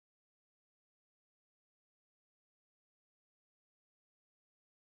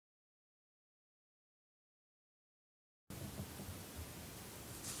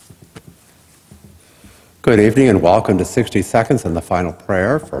Good evening and welcome to 60 Seconds and the final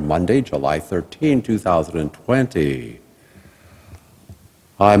prayer for Monday, July 13, 2020.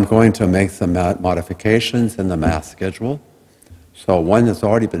 I'm going to make some modifications in the Mass schedule. So one has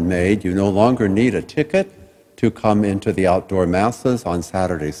already been made. You no longer need a ticket to come into the outdoor Masses on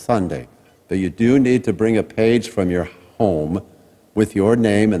Saturday, Sunday. But you do need to bring a page from your home with your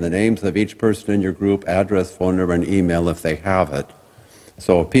name and the names of each person in your group, address, phone number, and email if they have it.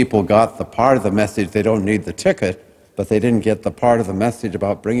 So people got the part of the message, they don't need the ticket, but they didn't get the part of the message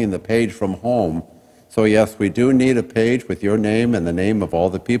about bringing the page from home. So yes, we do need a page with your name and the name of all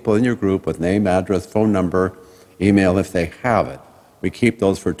the people in your group with name, address, phone number, email if they have it. We keep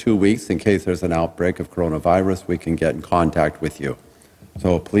those for 2 weeks in case there's an outbreak of coronavirus, we can get in contact with you.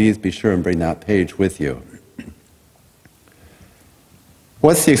 So please be sure and bring that page with you.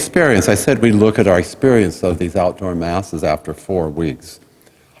 What's the experience? I said we'd look at our experience of these outdoor Masses after 4 weeks.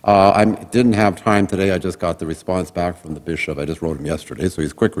 I didn't have time today. I just got the response back from the bishop. I just wrote him yesterday, so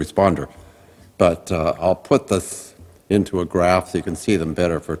he's a quick responder. But I'll put this into a graph so you can see them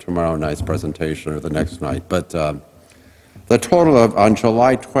better for tomorrow night's presentation or the next night. But the total of, on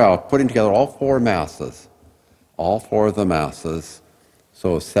July 12th, putting together all 4 Masses, all 4 of the Masses,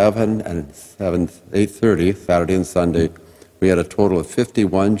 so 7 and 8:30, Saturday and Sunday, we had a total of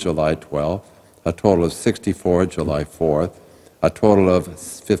 51 July 12th, a total of 64 July 4th, a total of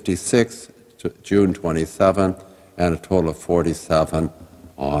 56 June 27, and a total of 47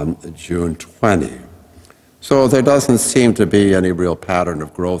 on June 20. So there doesn't seem to be any real pattern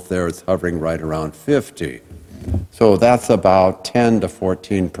of growth there. It's hovering right around 50. So that's about 11 to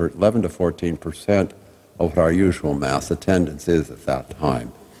 14% of what our usual Mass attendance is at that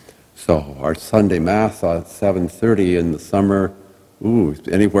time. So our Sunday Mass at 7:30 in the summer,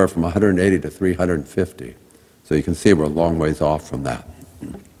 anywhere from 180 to 350. So you can see we're a long ways off from that.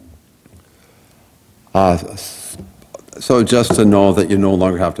 So just to know that you no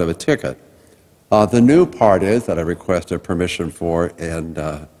longer have to have a ticket. The new part is that I requested permission for, and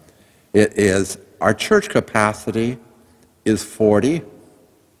it is our church capacity is 40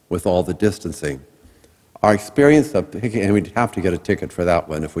 with all the distancing. Our experience of picking, and we'd have to get a ticket for that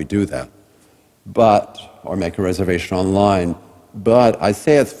one if we do that, or make a reservation online. But I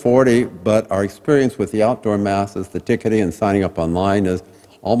say it's 40, but our experience with the outdoor Masses, the ticketing and signing up online is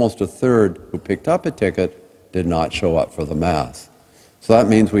almost a third who picked up a ticket did not show up for the Mass. So that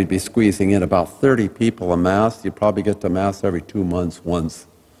means we'd be squeezing in about 30 people a Mass. You probably get to Mass every 2 months once.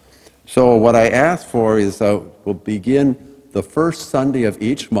 So what I asked for is we'll begin the first Sunday of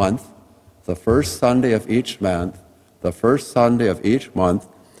each month, the first Sunday of each month, the first Sunday of each month.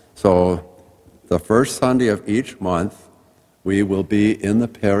 So the first Sunday of each month, we will be in the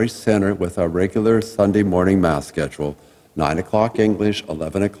Parish Center with our regular Sunday morning Mass schedule, 9 o'clock English,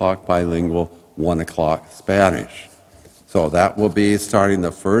 11 o'clock Bilingual, 1 o'clock Spanish. So that will be starting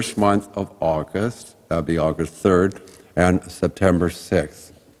the first month of August, that'll be August 3rd, and September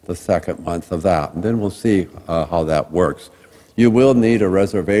 6th, the second month of that. And then we'll see how that works. You will need a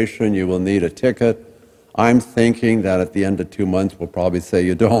reservation, you will need a ticket. I'm thinking that at the end of 2 months, we'll probably say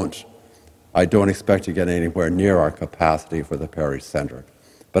you don't. I don't expect to get anywhere near our capacity for the Parish Center.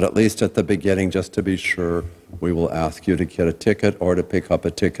 But at least at the beginning, just to be sure, we will ask you to get a ticket or to pick up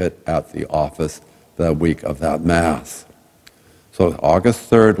a ticket at the office the week of that Mass. So August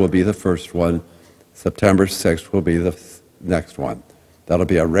 3rd will be the first one. September 6th will be the next one. That'll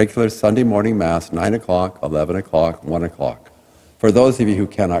be a regular Sunday morning Mass, 9 o'clock, 11 o'clock, 1 o'clock. For those of you who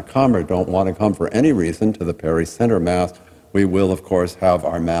cannot come or don't want to come for any reason to the Parish Center Mass, we will, of course, have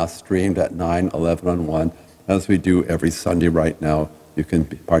our Mass streamed at 9, 11, and 1, as we do every Sunday right now. You can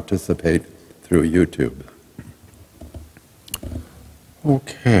participate through YouTube.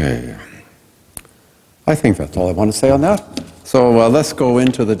 Okay. I think that's all I want to say on that. So let's go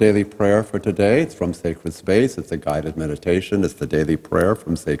into the daily prayer for today. It's from Sacred Space. It's a guided meditation. It's the daily prayer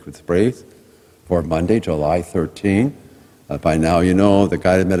from Sacred Space for Monday, July 13. By now you know the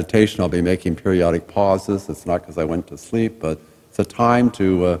guided meditation, I'll be making periodic pauses. It's not because I went to sleep, but it's a time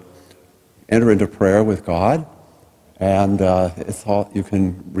to enter into prayer with God. And you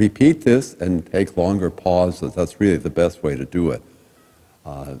can repeat this and take longer pauses. That's really the best way to do it.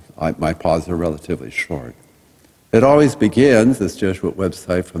 My pauses are relatively short. It always begins, this Jesuit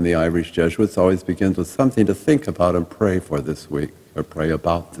website from the Irish Jesuits always begins with something to think about and pray for this week, or pray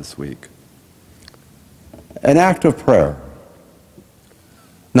about this week. An act of prayer.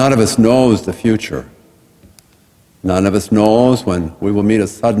 None of us knows the future. None of us knows when we will meet a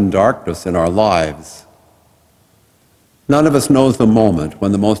sudden darkness in our lives. None of us knows the moment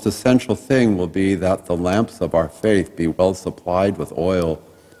when the most essential thing will be that the lamps of our faith be well supplied with oil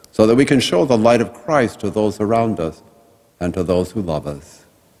so that we can show the light of Christ to those around us and to those who love us.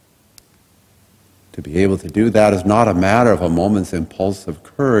 To be able to do that is not a matter of a moment's impulsive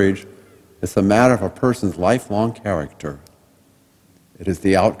courage. It's a matter of a person's lifelong character. It is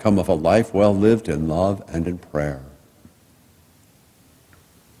the outcome of a life well lived in love and in prayer.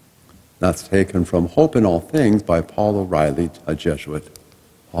 That's taken from Hope in All Things by Paul O'Reilly, a Jesuit.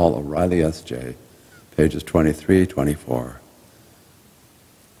 Paul O'Reilly, S.J., pages 23, 24.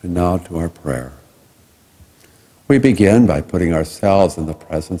 And now to our prayer. We begin by putting ourselves in the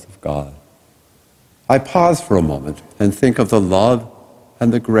presence of God. I pause for a moment and think of the love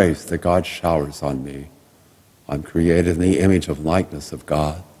and the grace that God showers on me. I'm created in the image and likeness of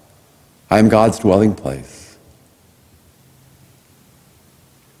God. I am God's dwelling place.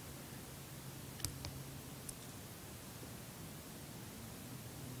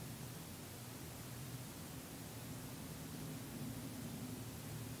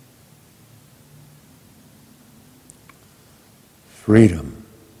 Freedom.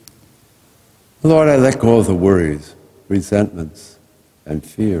 Lord, I let go of the worries, resentments, and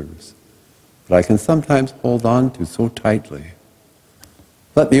fears that I can sometimes hold on to so tightly.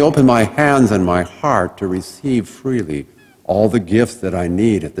 Let me open my hands and my heart to receive freely all the gifts that I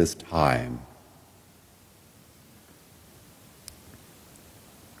need at this time.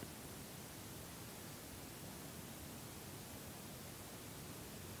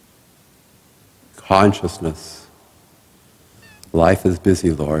 Consciousness. Life is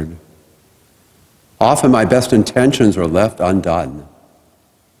busy, Lord. Often my best intentions are left undone.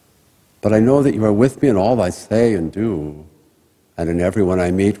 But I know that you are with me in all I say and do, and in everyone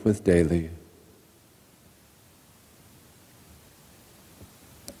I meet with daily.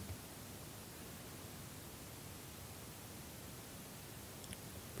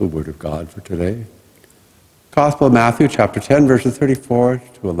 The Word of God for today. Gospel of Matthew, chapter 10, verses 34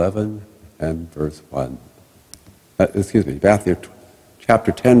 to 11, and verse 1. Matthew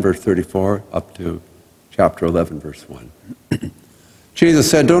chapter 10, verse 34, up to chapter 11, verse 1. Jesus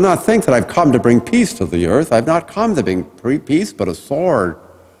said, "Do not think that I've come to bring peace to the earth. I've not come to bring peace, but a sword.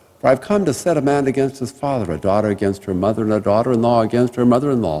 For I've come to set a man against his father, a daughter against her mother, and a daughter-in-law against her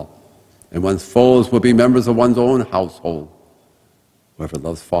mother-in-law. And one's foes will be members of one's own household. Whoever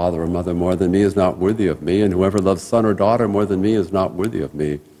loves father or mother more than me is not worthy of me, and whoever loves son or daughter more than me is not worthy of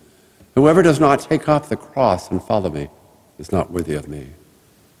me. Whoever does not take up the cross and follow me is not worthy of me.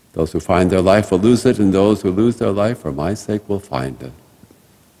 Those who find their life will lose it, and those who lose their life for my sake will find it.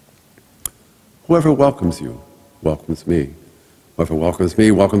 Whoever welcomes you welcomes me. Whoever welcomes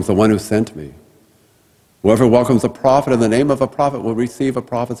me welcomes the one who sent me. Whoever welcomes a prophet in the name of a prophet will receive a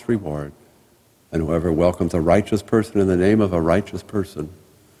prophet's reward. And whoever welcomes a righteous person in the name of a righteous person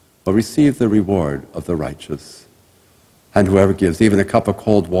will receive the reward of the righteous. And whoever gives even a cup of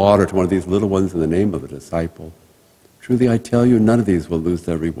cold water to one of these little ones in the name of a disciple, truly I tell you, none of these will lose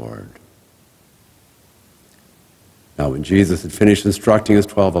their reward." Now when Jesus had finished instructing his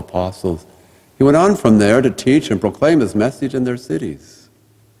 12 apostles, he went on from there to teach and proclaim his message in their cities.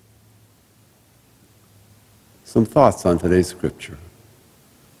 Some thoughts on today's scripture.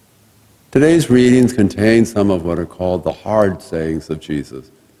 Today's readings contain some of what are called the hard sayings of Jesus.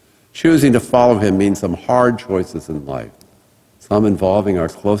 Choosing to follow him means some hard choices in life, some involving our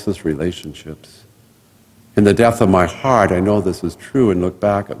closest relationships. In the depth of my heart, I know this is true and look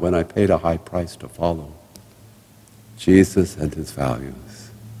back at when I paid a high price to follow Jesus and his values.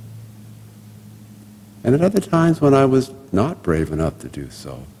 And at other times when I was not brave enough to do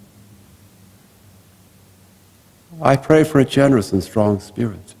so. I pray for a generous and strong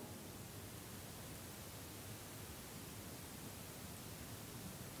spirit.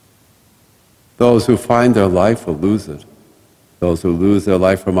 Those who find their life will lose it. Those who lose their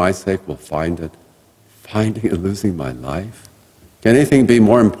life for my sake will find it. Finding and losing my life? Can anything be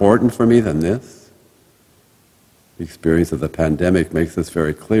more important for me than this? The experience of the pandemic makes this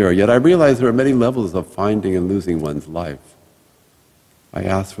very clear, yet I realize there are many levels of finding and losing one's life. I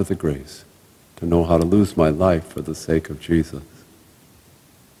ask for the grace to know how to lose my life for the sake of Jesus.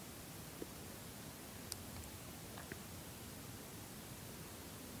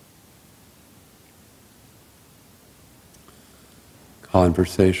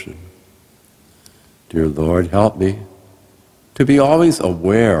 Conversation. Dear Lord, help me to be always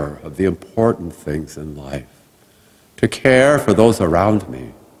aware of the important things in life, to care for those around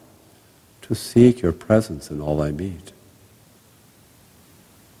me, to seek your presence in all I meet.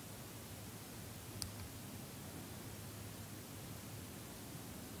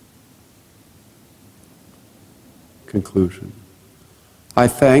 Conclusion. I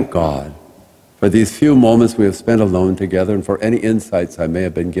thank God for these few moments we have spent alone together, and for any insights I may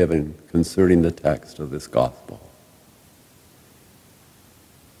have been given concerning the text of this gospel.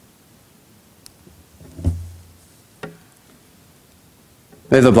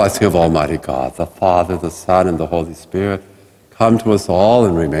 May the blessing of Almighty God, the Father, the Son, and the Holy Spirit come to us all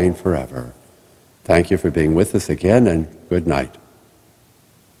and remain forever. Thank you for being with us again, and good night.